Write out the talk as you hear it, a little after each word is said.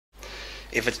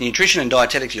If it's nutrition and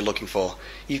dietetics you're looking for,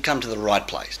 you've come to the right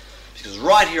place. Because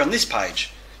right here on this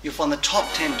page, you'll find the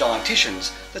top 10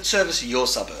 dietitians that service your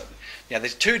suburb. Now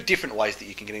there's two different ways that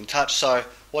you can get in touch, so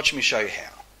watch me show you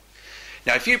how.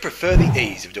 Now if you prefer the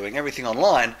ease of doing everything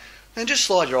online, then just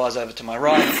slide your eyes over to my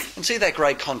right and see that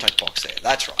grey contact box there.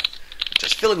 That's right.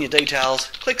 Just fill in your details,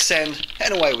 click send,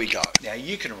 and away we go. Now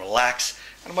you can relax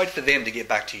and wait for them to get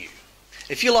back to you.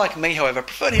 If you're like me, however,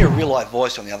 prefer to hear a real live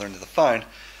voice on the other end of the phone,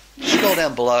 just scroll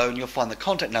down below and you'll find the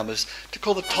contact numbers to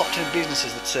call the top 10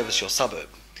 businesses that service your suburb.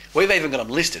 We've even got them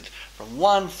listed from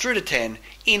 1 through to 10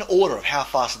 in order of how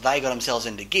fast they got themselves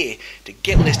into gear to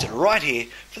get listed right here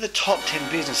for the top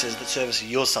 10 businesses that service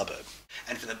your suburb.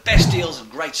 And for the best deals and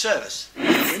great service,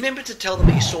 remember to tell them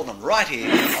that you saw them right here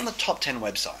on the top 10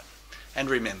 website. And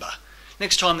remember,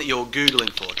 next time that you're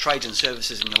Googling for trades and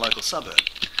services in your local suburb,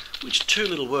 which 2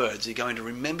 little words are you going to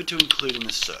remember to include in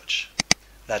the search?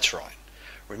 That's right.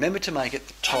 Remember to make it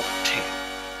the top 10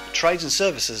 for trades and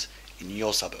services in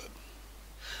your suburb.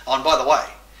 Oh, and by the way,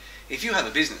 if you have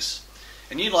a business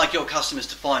and you'd like your customers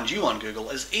to find you on Google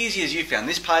as easy as you found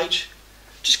this page,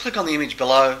 just click on the image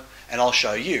below and I'll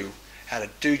show you how to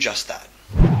do just that.